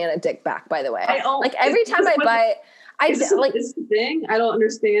bring the banana dick back, by the way. Like every time I buy it, is this a thing? I don't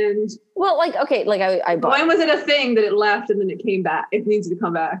understand. Well, like, okay, like I bought. When was it a thing that it left and then it came back? It needs to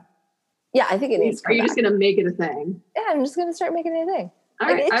come back. Yeah, I think it needs to come back. Are you just going to make it a thing? Yeah, I'm just going to start making it a thing. All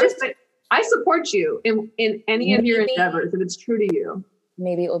right. I support you in any of your endeavors if it's true to you.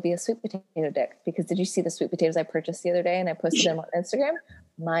 Maybe it will be a sweet potato dick, because did you see the sweet potatoes I purchased the other day and I posted them on Instagram?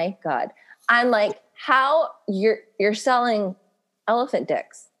 My God. I'm like, how you're selling elephant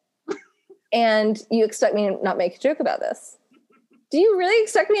dicks and you expect me to not make a joke about this? Do you really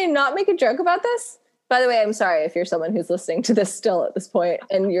expect me to not make a joke about this? By the way, I'm sorry if you're someone who's listening to this still at this point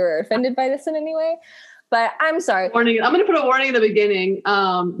and you're offended by this in any way, but I'm sorry. Warning. I'm going to put a warning at the beginning.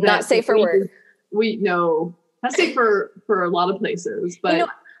 Not safe for work. Not safe for a lot of places, but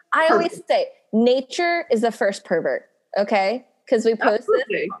I always say nature is the first pervert. Okay. Because we post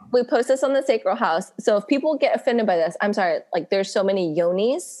this on the Sacral House. So if people get offended by this, I'm sorry. Like there's so many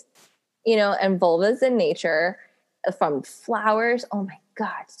yonis, and vulvas in nature, from flowers. Oh my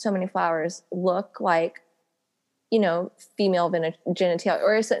God. So many flowers look like, female genitalia,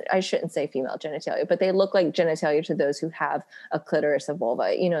 or I shouldn't say female genitalia, but they look like genitalia to those who have a clitoris, a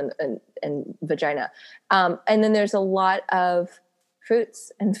vulva, and vagina. And then there's a lot of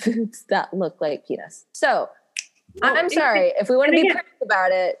fruits and foods that look like penis. So I'm sorry if we want to be perfect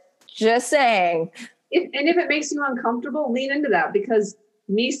about it, just saying. If it makes you uncomfortable, lean into that, because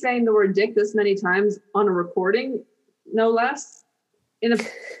me saying the word dick this many times on a recording, no less, in a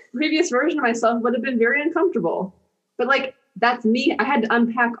previous version of myself would have been very uncomfortable. But like, that's me. I had to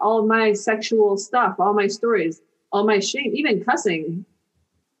unpack all of my sexual stuff, all my stories, all my shame, even cussing,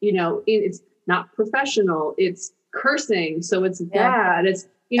 it's not professional. It's cursing. So it's bad. It's,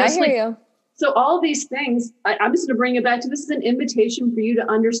 I hear you. So all these things, I'm just going to bring it back to, this is an invitation for you to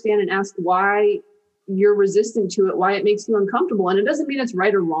understand and ask why you're resistant to it, why it makes you uncomfortable. And it doesn't mean it's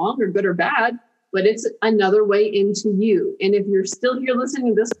right or wrong or good or bad, but it's another way into you. And if you're still here listening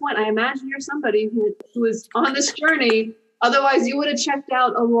at this point, I imagine you're somebody who is on this journey Otherwise, you would have checked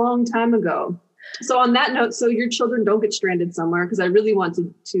out a long time ago. So on that note, so your children don't get stranded somewhere, because I really want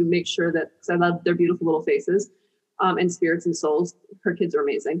to make sure that, because I love their beautiful little faces and spirits and souls. Her kids are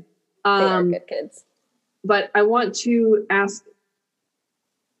amazing. They are good kids. But I want to ask,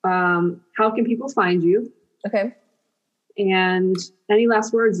 how can people find you? Okay. And any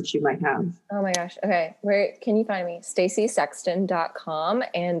last words that you might have? Oh my gosh. Okay. Where can you find me? StaceySexton.com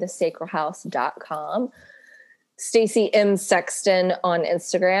and thesacralhouse.com. Stacey M. Sexton on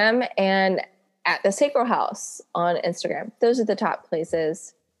Instagram and at the Sacral House on Instagram. Those are the top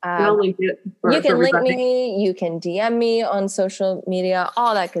places. I'll link it you can link me, you can DM me on social media,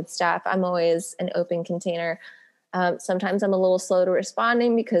 all that good stuff. I'm always an open container. Sometimes I'm a little slow to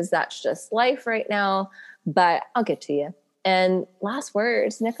responding because that's just life right now, but I'll get to you. And last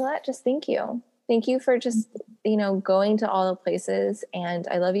words, Nicolette, just thank you. Thank you for just, going to all the places. And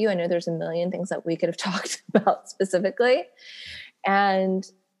I love you. I know there's a million things that we could have talked about specifically. And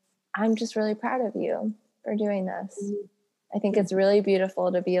I'm just really proud of you for doing this. I think it's really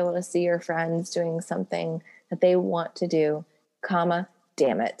beautiful to be able to see your friends doing something that they want to do,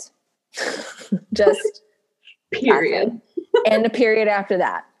 damn it. Just period. And a period after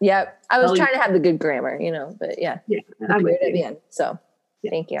that. Yep. I was trying to have the good grammar, but yeah. Yeah. I'm at the end. So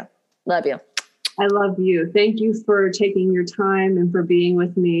Thank you. Love you. I love you. Thank you for taking your time and for being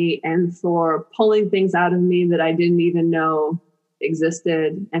with me and for pulling things out of me that I didn't even know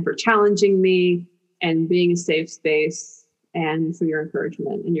existed, and for challenging me and being a safe space, and for your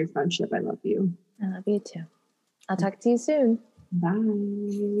encouragement and your friendship. I love you. I love you too. I'll talk to you soon.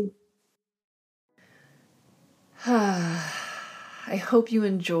 Bye. I hope you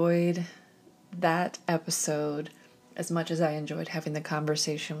enjoyed that episode as much as I enjoyed having the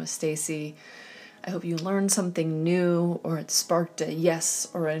conversation with Stacey. I hope you learned something new, or it sparked a yes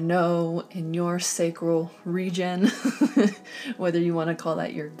or a no in your sacral region, whether you want to call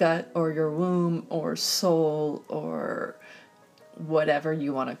that your gut or your womb or soul or whatever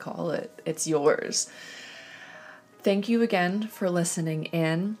you want to call it. It's yours. Thank you again for listening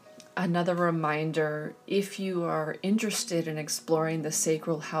in. Another reminder, if you are interested in exploring the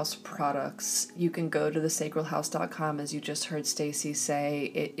Sacral House products, you can go to thesacralhouse.com, as you just heard Stacey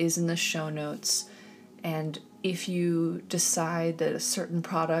say. It is in the show notes. And if you decide that a certain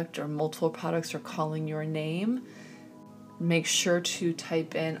product or multiple products are calling your name, make sure to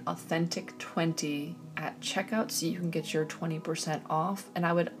type in Authentic20 at checkout so you can get your 20% off. And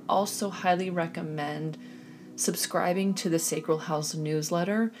I would also highly recommend subscribing to the Sacral House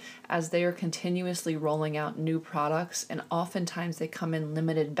newsletter, as they are continuously rolling out new products, and oftentimes they come in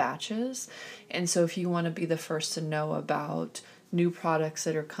limited batches. And so if you want to be the first to know about new products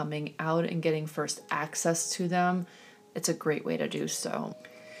that are coming out and getting first access to them, it's a great way to do so.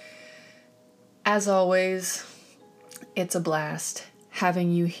 As always, it's a blast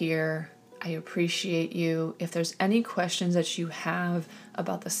having you here. I appreciate you. If there's any questions that you have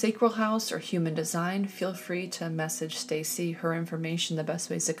about the Sacral House or human design, feel free to message Stacey. Her information, the best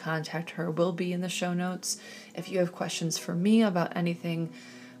ways to contact her, will be in the show notes. If you have questions for me about anything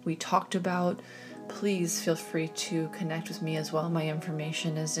we talked about, please feel free to connect with me as well. My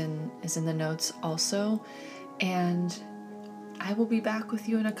information is in the notes also. And I will be back with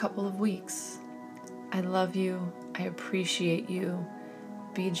you in a couple of weeks. I love you. I appreciate you.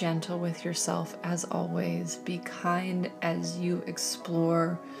 Be gentle with yourself as always. Be kind as you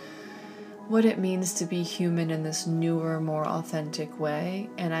explore what it means to be human in this newer, more authentic way.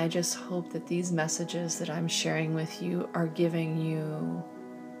 And I just hope that these messages that I'm sharing with you are giving you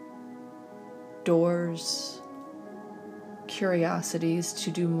doors, curiosities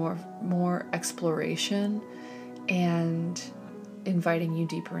to do more exploration, and inviting you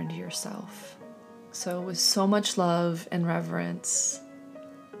deeper into yourself. So with so much love and reverence,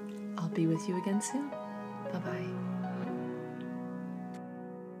 I'll be with you again soon. Bye-bye.